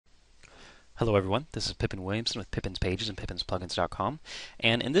Hello everyone, this is Pippin Williamson with Pippin's Pages and Pippin'sPlugins.com,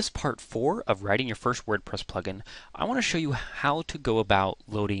 and in this part 4 of writing your first WordPress plugin, I want to show you how to go about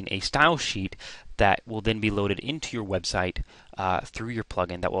loading a style sheet that will then be loaded into your website through your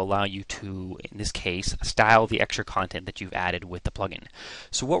plugin that will allow you to, in this case, style the extra content that you've added with the plugin.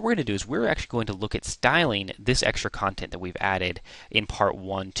 So what we're going to do is we're actually going to look at styling this extra content that we've added in part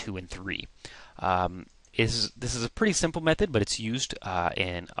 1, 2, and 3. This is a pretty simple method, but it's used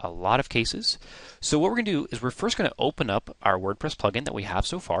in a lot of cases. So what we're going to do is we're first going to open up our WordPress plugin that we have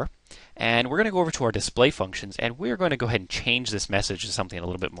so far, and we're going to go over to our display functions, and we're going to go ahead and change this message to something a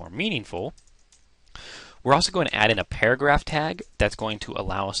little bit more meaningful. We're also going to add in a paragraph tag that's going to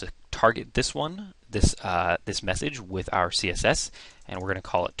allow us to target this message with our CSS, and we're going to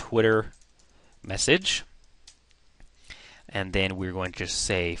call it Twitter message. And then we're going to just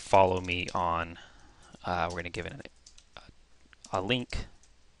say follow me on. We're going to give it a link.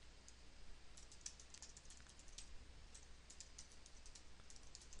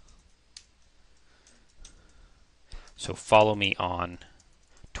 So follow me on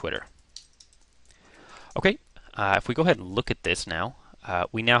Twitter. Okay, if we go ahead and look at this now,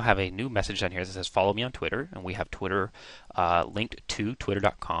 we now have a new message down here that says follow me on Twitter, and we have Twitter linked to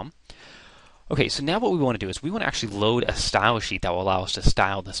twitter.com. Okay, so now what we want to do is we want to actually load a style sheet that will allow us to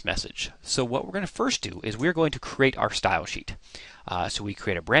style this message. So what we're going to first do is we're going to create our style sheet. So we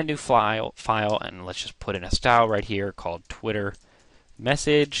create a brand new file, and let's just put in a style right here called Twitter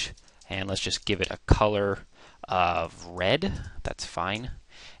message, and let's just give it a color of red. That's fine.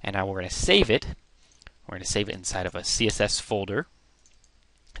 And now we're going to save it. We're going to save it inside of a CSS folder.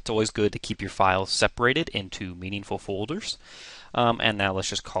 It's always good to keep your files separated into meaningful folders. And now let's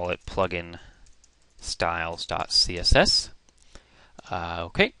just call it plugin styles.css.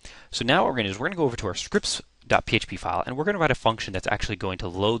 Okay, so now what we're going to do is we're going to go over to our scripts.php file, and we're going to write a function that's actually going to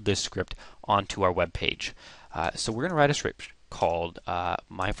load this script onto our web page. So we're going to write a script called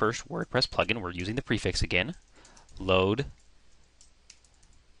my first WordPress plugin. We're using the prefix again, load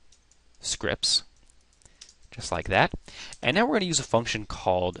scripts, just like that. And now we're going to use a function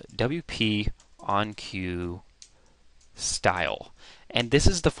called WP onQ style. And this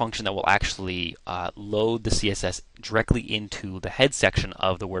is the function that will actually load the CSS directly into the head section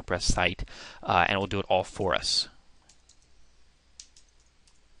of the WordPress site, and it will do it all for us.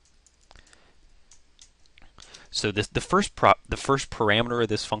 So the first parameter of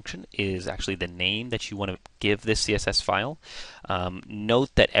this function is actually the name that you want to give this CSS file.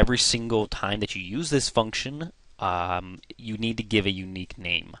 Note that every single time that you use this function, you need to give a unique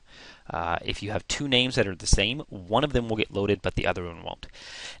name. If you have two names that are the same, one of them will get loaded, but the other one won't.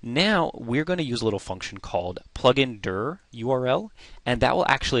 Now we're going to use a little function called plugin_dir URL, and that will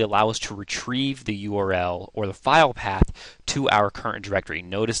actually allow us to retrieve the URL or the file path to our current directory.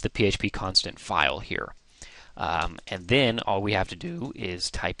 Notice the PHP constant file here. And then all we have to do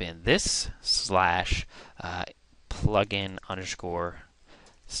is type in this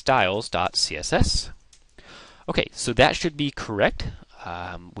 /plugin_styles.css. Okay, so that should be correct.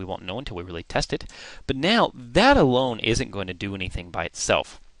 We won't know until we really test it. But now, that alone isn't going to do anything by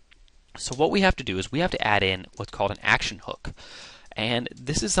itself. So what we have to do is we have to add in what's called an action hook. And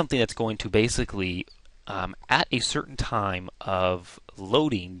this is something that's going to basically, at a certain time of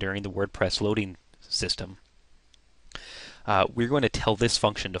loading during the WordPress loading system, we're going to tell this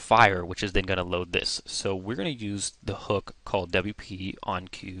function to fire, which is then going to load this. So we're going to use the hook called WP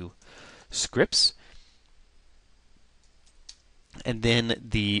onQ scripts. And then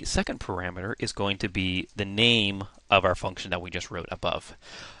the second parameter is going to be the name of our function that we just wrote above.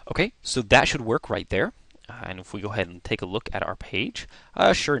 Okay, so that should work right there. And if we go ahead and take a look at our page,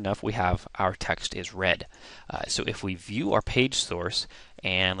 sure enough, we have our text is red. So if we view our page source,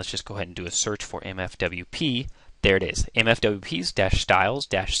 and let's just go ahead and do a search for MFWP, there it is,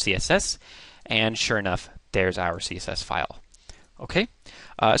 mfwps-styles-css, and sure enough, there's our CSS file. Okay,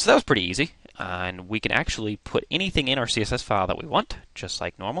 so that was pretty easy. And we can actually put anything in our CSS file that we want, just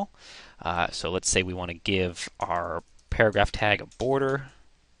like normal. So let's say we want to give our paragraph tag a border.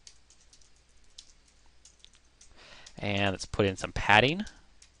 And let's put in some padding,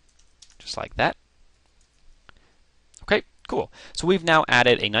 just like that. Okay, cool. So we've now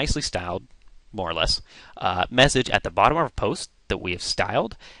added a nicely styled, more or less, message at the bottom of our post that we have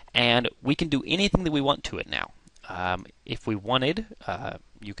styled, and we can do anything that we want to it now. If we wanted,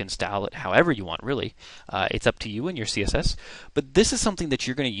 you can style it however you want, really. It's up to you and your CSS. But this is something that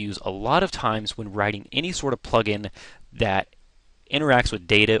you're going to use a lot of times when writing any sort of plugin that interacts with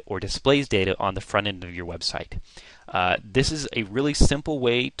data or displays data on the front end of your website. This is a really simple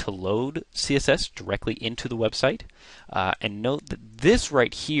way to load CSS directly into the website. And note that this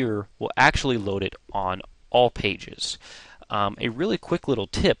right here will actually load it on all pages. A really quick little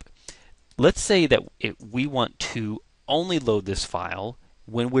tip, let's say that we want to only load this file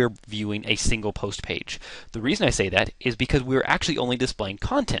when we're viewing a single post page. The reason I say that is because we're actually only displaying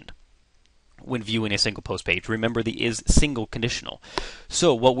content when viewing a single post page. Remember the is single conditional.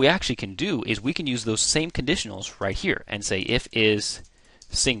 So what we actually can do is we can use those same conditionals right here and say if is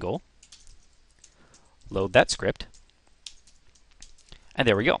single, load that script, and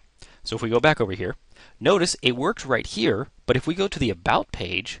there we go. So if we go back over here, notice it works right here, but if we go to the About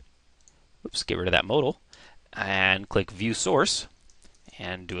page, oops, get rid of that modal, and click View Source,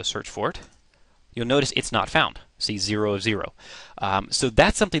 and do a search for it, you'll notice it's not found. See, 0 of 0. So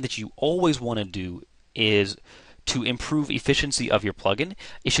that's something that you always want to do, is to improve efficiency of your plugin.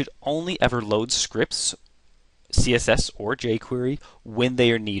 It should only ever load scripts, CSS or jQuery, when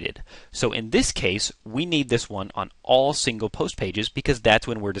they are needed. So in this case, we need this one on all single post pages because that's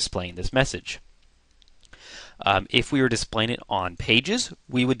when we're displaying this message. If we were displaying it on pages,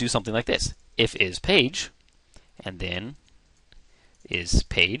 we would do something like this. If is page, and then is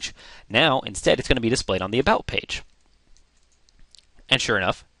page. Now, instead, it's going to be displayed on the About page. And sure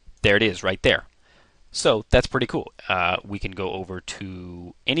enough, there it is right there. So that's pretty cool. We can go over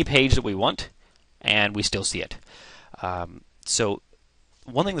to any page that we want, and we still see it. So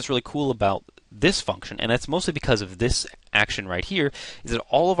one thing that's really cool about this function, and that's mostly because of this action right here, is that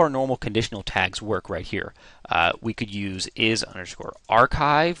all of our normal conditional tags work right here. We could use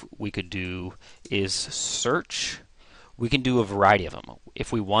is_archive, we could do is search, we can do a variety of them.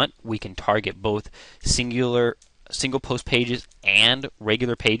 If we want, we can target both single post pages and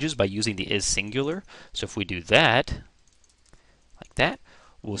regular pages by using the is singular. So if we do that, like that,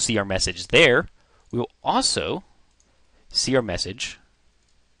 we'll see our message there. We will also see our message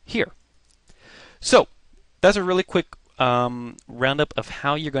here. So that's a really quick roundup of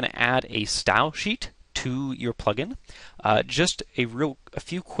how you're going to add a style sheet to your plugin. Just a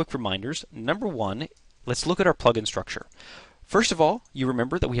few quick reminders. Number one, let's look at our plugin structure. First of all, you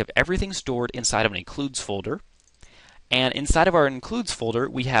remember that we have everything stored inside of an includes folder. And inside of our includes folder,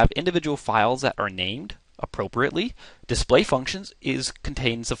 we have individual files that are named appropriately. Display functions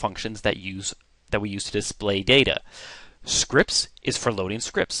contains the functions that we use to display data. Scripts is for loading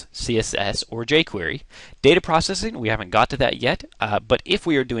scripts, CSS or jQuery. Data processing, we haven't got to that yet, but if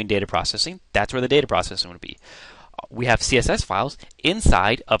we are doing data processing, that's where the data processing would be. We have CSS files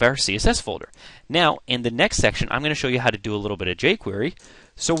inside of our CSS folder. Now, in the next section, I'm going to show you how to do a little bit of jQuery.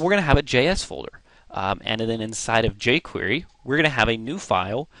 So we're going to have a JS folder. And then inside of jQuery, we're going to have a new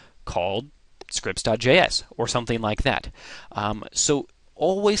file called scripts.js or something like that. So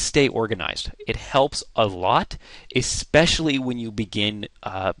always stay organized. It helps a lot, especially when you begin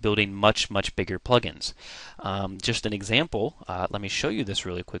building much bigger plugins. Just an example, let me show you this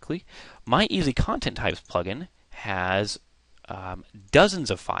really quickly. My Easy Content Types plugin has dozens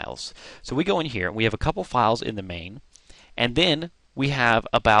of files. So we go in here, and we have a couple files in the main, and then we have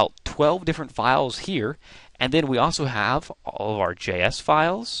about 12 different files here, and then we also have all of our JS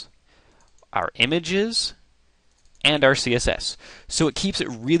files, our images, and our CSS. So it keeps it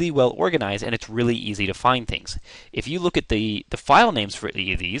really well organized, and it's really easy to find things. If you look at the file names for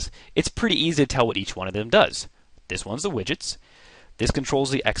any of these, it's pretty easy to tell what each one of them does. This one's the widgets. This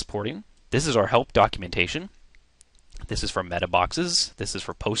controls the exporting. This is our help documentation. This is for meta boxes. This is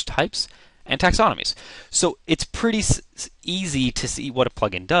for post types and taxonomies. So it's pretty easy to see what a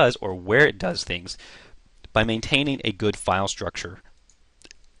plugin does or where it does things by maintaining a good file structure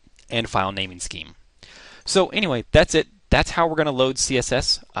and file naming scheme. So anyway, that's it. That's how we're going to load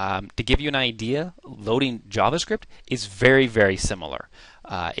CSS. To give you an idea, loading JavaScript is very similar.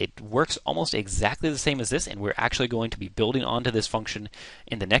 It works almost exactly the same as this, and we're actually going to be building onto this function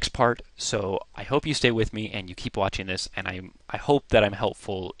in the next part. So I hope you stay with me and you keep watching this, and I hope that I'm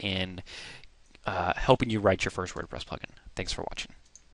helpful in helping you write your first WordPress plugin. Thanks for watching.